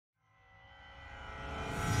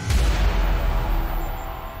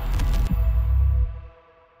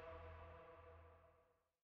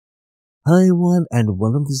Hi everyone and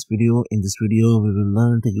welcome to this video. In this video, we will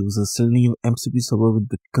learn to use the Selenium MCP server with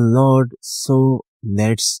the Claude. So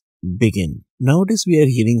let's begin. Nowadays, we are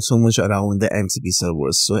hearing so much around the MCP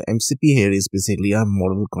servers. So MCP here is basically a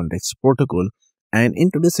model context protocol. And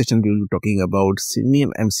in today's session, we will be talking about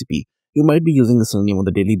Selenium MCP. You might be using the Selenium on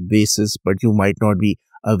a daily basis, but you might not be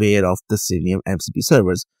aware of the Selenium MCP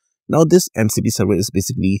servers. Now, this MCP server is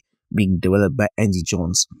basically being developed by Angie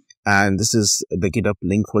Jones. And this is the GitHub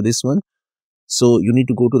link for this one. So you need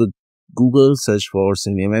to go to the Google, search for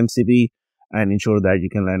Selenium MCP and ensure that you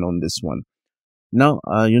can land on this one. Now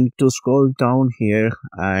you need to scroll down here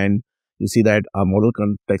and you see that a model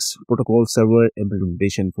context protocol server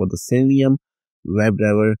implementation for the Selenium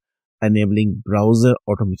WebDriver enabling browser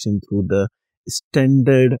automation through the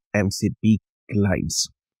standard MCP clients.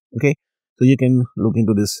 Okay, so you can look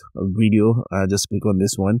into this video, just click on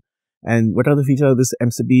this one. And what are the features of this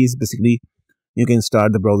MCP is basically you can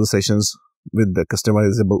start the browser sessions with the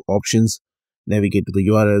customizable options, navigate to the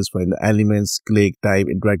URLs, find the elements, click, type,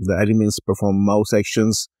 interact with the elements, perform mouse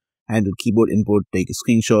actions, handle keyboard input, take a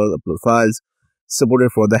screenshot, upload files, supported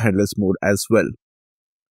for the headless mode as well.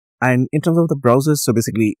 And in terms of the browsers, so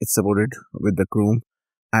basically it's supported with the Chrome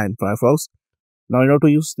and Firefox. Now in order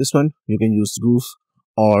to use this one, you can use Goose,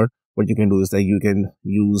 or what you can do is that you can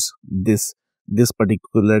use this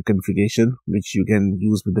particular configuration which you can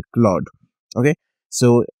use with the Claude. Okay,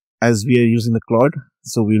 so as we are using the Claude,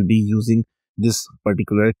 so we'll be using this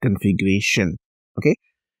particular configuration. Okay,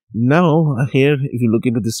 now here if you look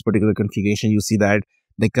into this particular configuration, you see that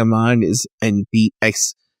the command is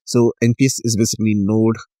npx. So npx is basically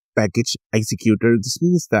node package executor. This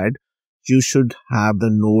means that you should have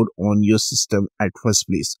the node on your system at first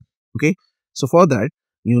place. Okay, so for that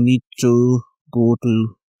you need to go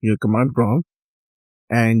to your command prompt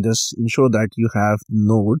and just ensure that you have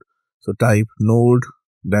node. So type node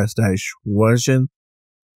dash version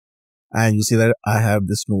and you see that I have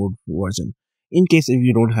this node version. In case if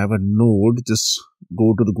you don't have a node, just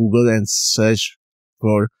go to the Google and search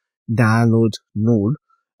for download node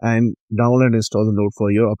and download and install the node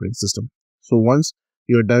for your operating system. So once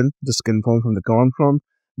you're done, just confirm from the command prompt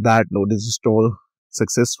that node is installed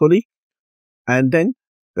successfully. And then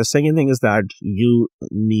the second thing is that you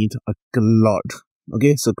need a Claude.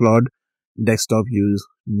 Okay, so Claude desktop you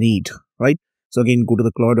need, right? So again, go to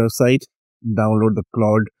the Claude website, download the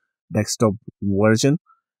Claude desktop version.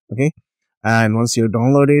 Okay, and once you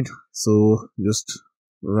download it, so just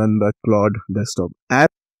run the Claude desktop app.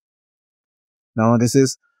 Now this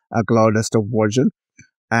is a Claude desktop version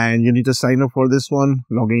and you need to sign up for this one,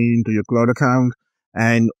 log in into your Claude account.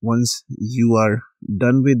 And once you are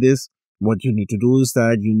done with this, what you need to do is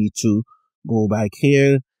that you need to go back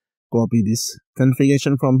here, copy this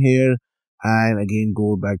configuration from here, and again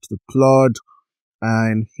go back to the Claude,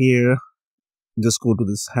 and here just go to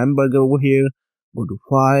this hamburger over here, go to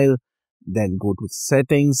file, then go to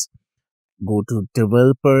settings, go to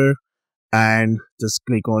developer, and just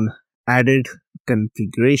click on added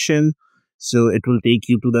configuration. So it will take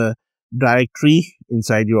you to the directory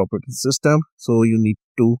inside your operating system. So you need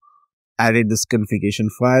to edit this configuration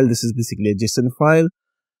file. This is basically a JSON file,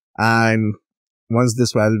 and once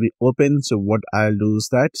this file will be open, so what I'll do is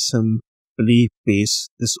that simply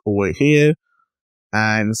paste this over here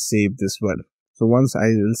and save this one. So once I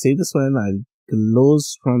will save this one, I'll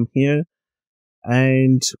close from here.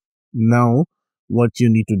 And now what you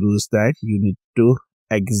need to do is that you need to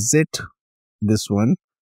exit this one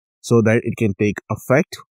so that it can take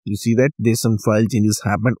effect. You see that there's some file changes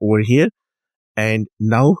happen over here, and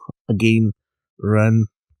now again run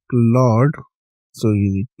Claude. So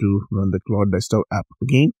you need to run the Claude desktop app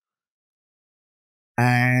again,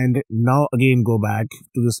 and now again go back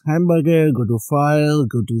to this hamburger, go to file,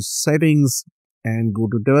 go to settings, and go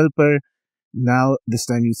to developer. Now this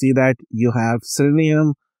time you see that you have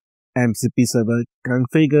Selenium MCP server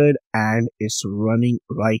configured and it's running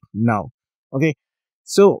right now. Okay,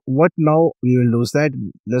 so what now we will do is that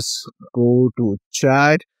let's go to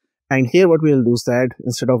chat, and here what we will do is that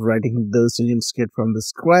instead of writing the Selenium script from the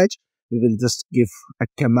scratch, we will just give a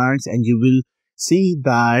command and you will see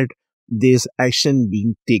that there's action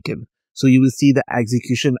being taken. So you will see the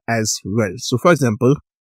execution as well. So for example,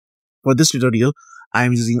 for this tutorial I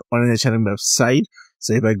am using on an HRM website.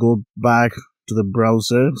 So if I go back to the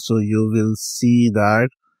browser, so you will see that,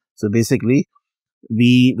 so basically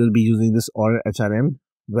we will be using this or HRM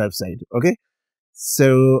website. Okay,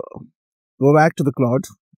 so go back to the Claude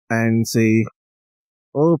and say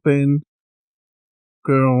open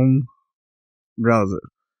Chrome browser.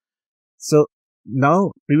 So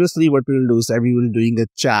now previously what we will do is that we will be doing a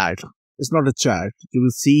chat. It's not a chat, you will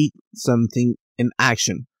see something in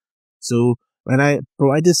action. So when I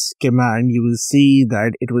provide this command, you will see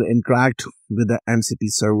that it will interact with the MCP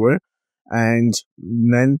server, and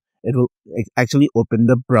then it will actually open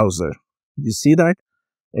the browser. You see that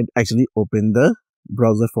it actually opened the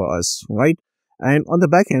browser for us, right? And on the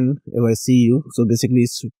back end, if I see you, so basically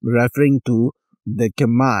it's referring to the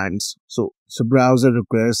commands. So browser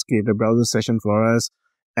request, create a browser session for us,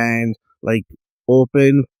 and like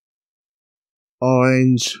open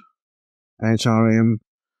orange HRM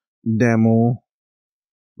demo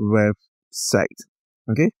website,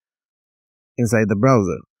 okay, inside the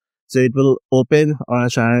browser. So it will open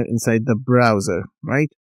orange HRM inside the browser, right?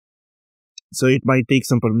 So it might take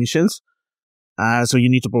some permissions. So you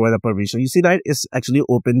need to provide a permission. You see that it's actually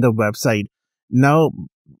opened the website. Now,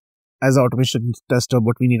 as an automation tester,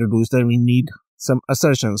 what we need to do is that we need some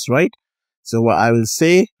assertions, right? So what I will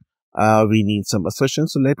say, we need some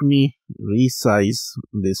assertions. So let me resize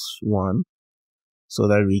this one so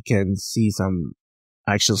that we can see some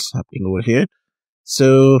actions happening over here.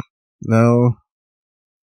 So now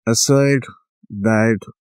assert that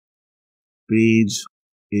page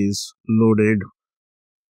is loaded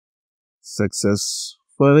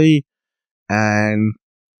successfully and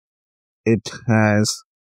it has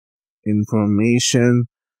information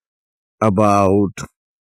about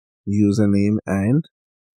username and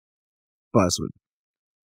password.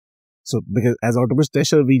 So because as automation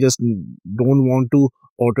tester, we just don't want to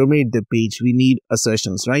automate the page. We need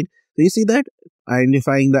assertions, right? So you see that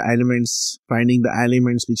identifying the elements, finding the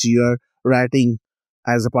elements which you are writing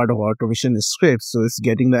as a part of automation script. So it's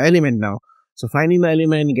getting the element now. So finding the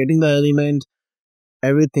element, getting the element,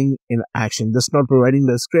 everything in action. Just not providing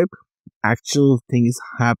the script. Actual thing is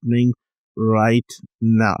happening right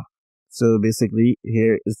now. So basically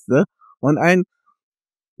here is the one, and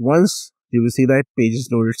once you will see that page is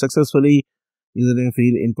loaded successfully, username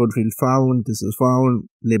field, input field found, this is found,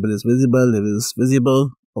 label is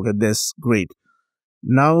visible, okay, that's great.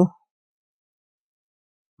 Now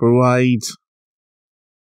provide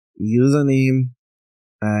username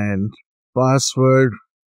and password,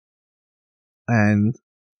 and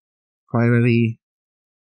finally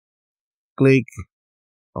click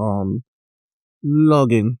on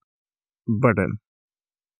login button,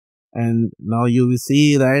 and now you will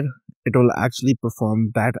see that it will actually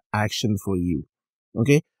perform that action for you.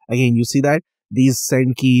 Okay, again, you see that these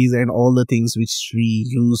send keys and all the things which we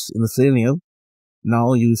use in the Selenium,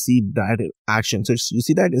 now you see that action. So you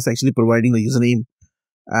see that it's actually providing the username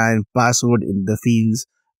and password in the fields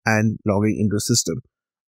and logging into the system.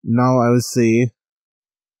 Now I will say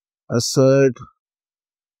assert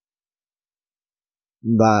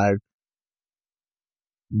that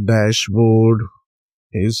dashboard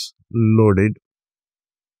is loaded.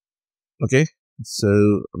 Okay, so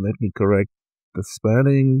let me correct the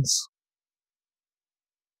spellings.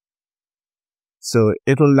 So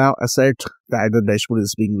it will now assert that the dashboard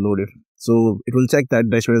is being loaded. So it will check that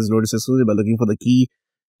dashboard is loaded successfully by looking for the key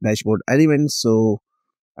dashboard elements. So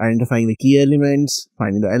identifying the key elements,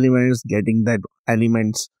 finding the elements, getting that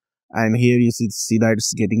elements, and here you see that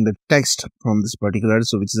it's getting the text from this particular,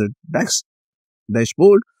 so which is a text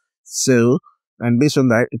dashboard. So, and based on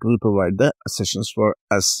that, it will provide the assertions for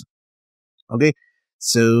us. Okay,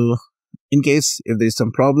 so in case if there is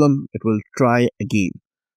some problem, it will try again,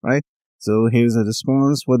 right? So here's a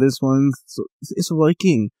response for this one. So it's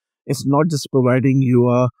working. It's not just providing you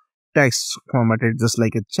a text formatted just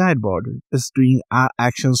like a chatbot. It's doing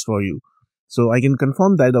actions for you. So I can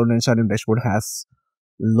confirm that the Untitled dashboard has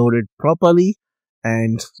loaded properly.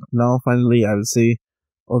 And now finally I will say,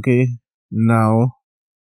 okay, now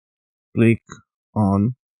click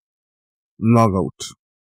on logout.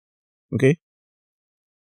 Okay.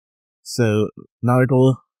 So now it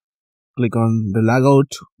will click on the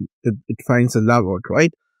logout. It finds a logout,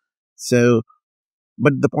 right? So,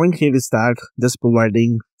 but the point here is that just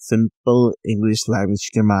providing simple English language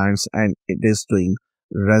commands and it is doing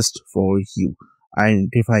rest for you,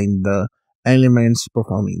 identifying the elements,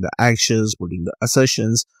 performing the actions, putting the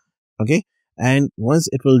assertions. Okay, and once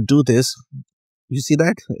it will do this, you see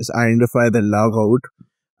that it's identify the logout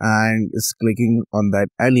and it's clicking on that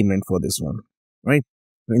element for this one, right?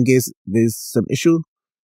 In case there's some issue,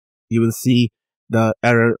 you will see the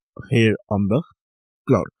error here on the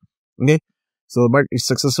cloud. Okay, so but it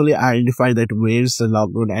successfully identified that where's the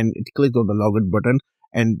logout, and it clicked on the logout button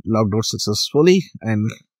and logged out successfully. And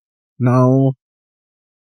now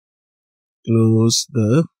close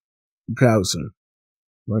the browser.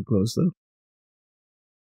 Not close the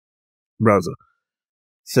browser.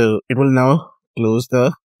 So it will now close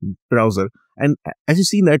the browser, and as you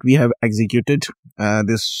see that we have executed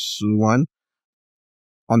this one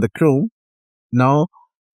on the Chrome. Now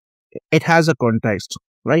it has a context,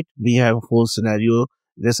 right? We have a whole scenario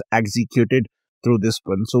just executed through this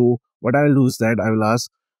one. So what I'll do is that I will ask,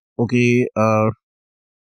 okay,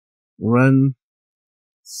 run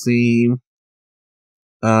same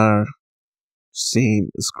uh same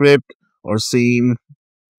script or same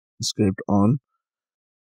script on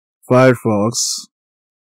Firefox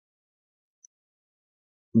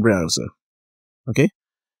browser. Okay.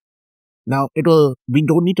 Now we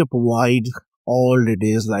don't need to provide all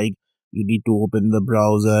details like you need to open the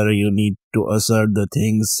browser, you need to assert the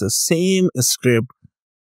things. The same script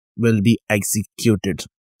will be executed.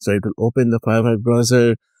 So it will open the Firefox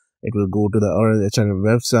browser, it will go to the HTML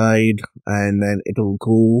website, and then it will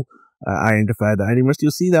go identify the elements.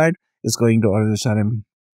 You see that it's going to HTML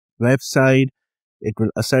website. It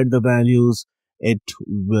will assert the values. It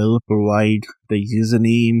will provide the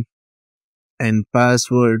username and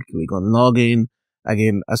password. Click on login.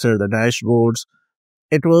 Again, assert the dashboards.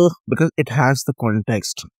 It will, because it has the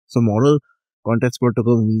context. So model context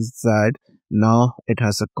protocol means that now it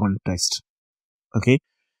has a context. Okay.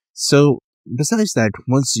 So besides that,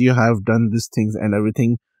 once you have done these things and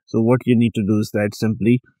everything, so what you need to do is that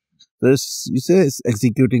simply this, you say it's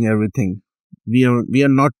executing everything. We are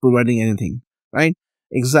not providing anything, right?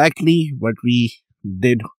 Exactly what we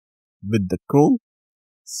did with the Chrome,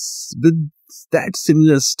 with that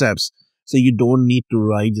similar steps. So you don't need to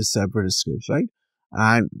write the separate scripts, right?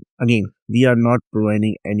 And again, we are not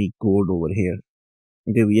providing any code over here.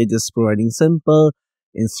 Okay, we are just providing simple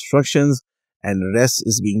instructions, and rest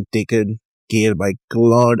is being taken care by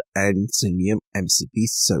Claude and Selenium MCP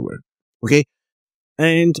server. Okay,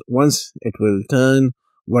 and once it will turn,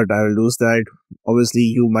 what I will do is that obviously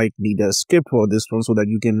you might need a script for this one so that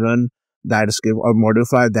you can run that script or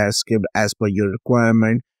modify that script as per your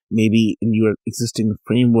requirement, maybe in your existing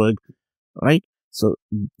framework, right? So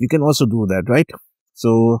you can also do that, right?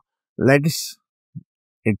 So let's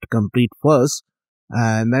it complete first,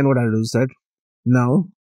 and then what I'll do is that now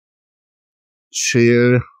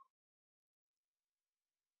share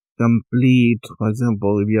complete. For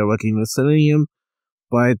example, if we are working with Selenium,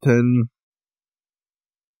 Python,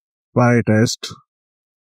 PyTest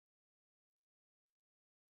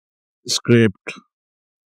script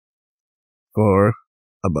for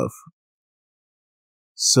above.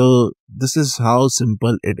 So this is how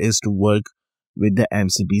simple it is to work with the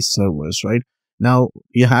MCP servers, right? Now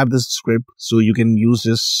you have this script, so you can use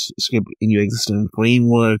this script in your existing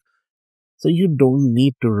framework. So you don't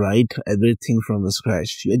need to write everything from the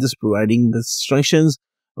scratch. You're just providing the instructions.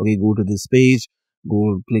 Okay, go to this page,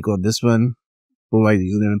 go click on this one, provide the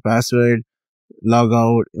username and password, log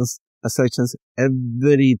out, assertions,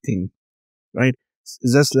 everything, right?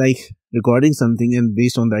 It's just like recording something, and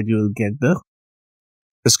based on that, you'll get the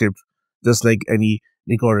script, just like any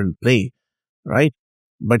record and play, right?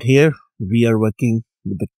 But here we are working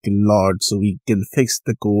with the Claude, so we can fix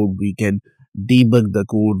the code, we can debug the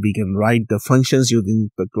code, we can write the functions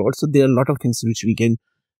using the Claude. So there are a lot of things which we can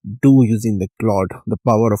do using the Claude, the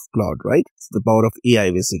power of Claude, right? It's the power of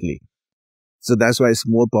AI basically. So that's why it's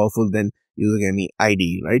more powerful than using any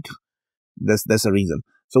IDE, right? That's the reason.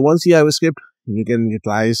 So once you have a script, you can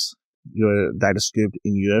utilize your that script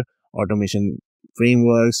in your automation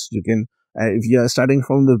frameworks. You can, if you are starting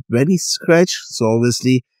from the very scratch, so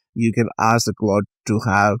obviously you can ask the Claude to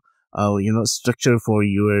have structure for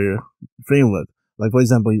your framework. Like for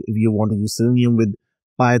example, if you want to use Selenium with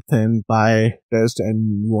Python, PyTest,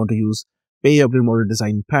 and you want to use pay-up-free model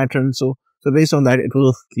design pattern, so based on that, it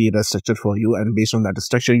will create a structure for you, and based on that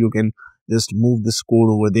structure, you can just move this code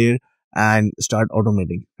over there and start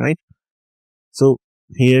automating, right? So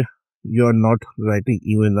here you are not writing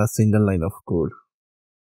even a single line of code.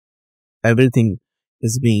 Everything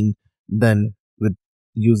is being done with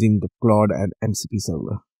using the Claude and MCP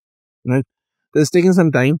server, right? So it's taking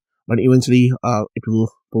some time, but eventually it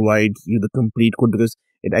will provide you the complete code, because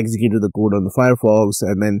it executed the code on the Firefox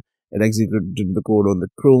and then it executed the code on the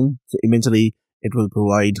Chrome. So eventually it will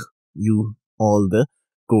provide you all the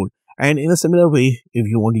code. And in a similar way, if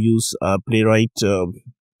you want to use Playwright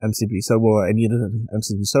MCP server or any other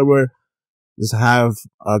MCP server, just have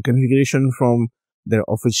a configuration from their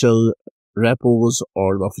official repos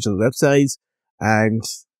or the official websites. And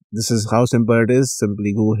this is how simple it is.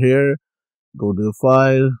 Simply go here, go to the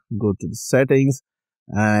file, go to the settings,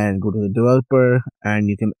 and go to the developer, and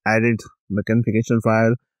you can edit the configuration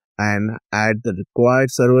file and add the required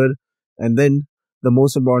server. And then the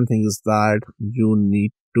most important thing is that you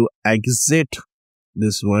need to exit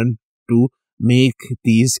this one to make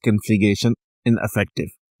these configuration ineffective.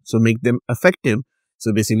 So make them effective.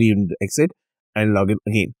 So basically you need to exit and log in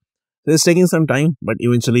again. So it's taking some time, but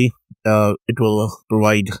eventually it will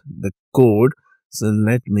provide the code. So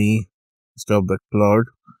let me stop the Claude.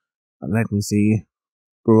 Let me see,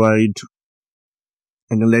 provide,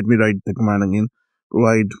 and then let me write the command again.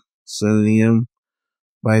 Provide Selenium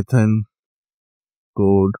Python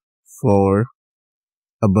code for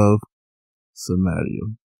above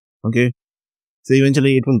scenario. Okay. So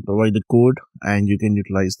eventually it will provide the code and you can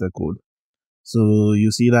utilize the code. So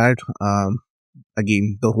you see that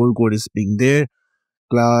again the whole code is being there.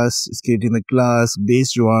 Class, creating the class,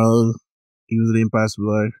 base URL, username,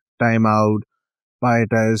 password, timeout,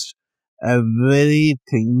 PyTest,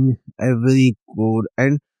 everything, every code,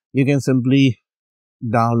 and you can simply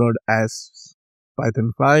download as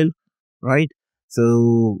Python file, right?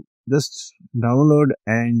 So just download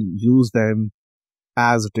and use them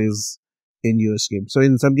as it is in your script. So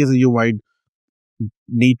in some cases you might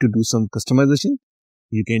need to do some customization.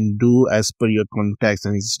 You can do as per your context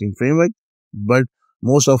and existing framework, but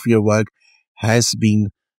most of your work has been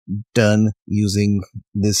done using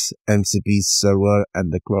this MCP server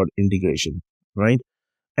and the Claude integration, right?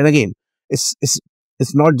 And again, it's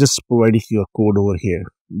not just providing your code over here.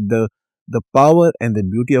 The power and the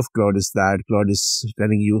beauty of Claude is that Claude is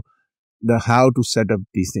telling you the how to set up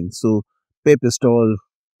these things. So pip install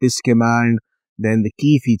this command, then the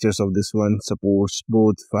key features of this one supports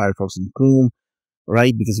both Firefox and Chrome,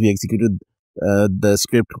 right? Because we executed the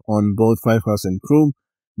script on both Firefox and Chrome.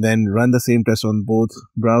 Then run the same test on both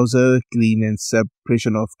browser, clean and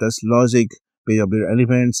separation of test logic, page update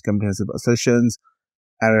elements, comprehensive assertions,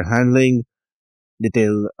 error handling,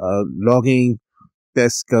 detail logging,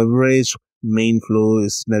 test coverage. Main flow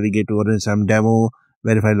is navigate to runtime demo,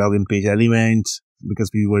 verify login page elements because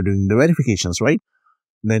we were doing the verifications, right?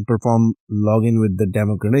 Then perform login with the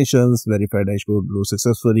demo credentials, verify dashboard load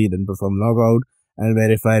successfully, then perform logout and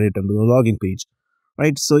verify return to the login page,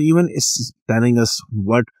 right? So even it's telling us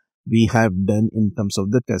what we have done in terms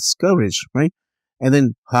of the test coverage, right? And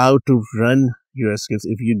then how to run your scripts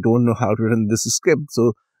if you don't know how to run this script.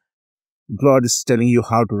 So Claude is telling you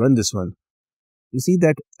how to run this one. You see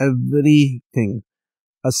that everything,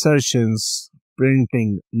 assertions,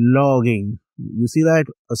 printing, logging, you see that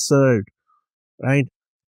assert, right?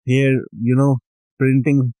 Here,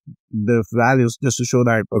 printing the values just to show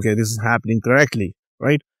that, okay, this is happening correctly,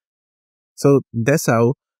 right? So that's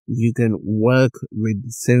how you can work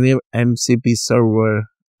with Selenium MCP server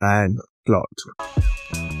and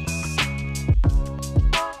Claude.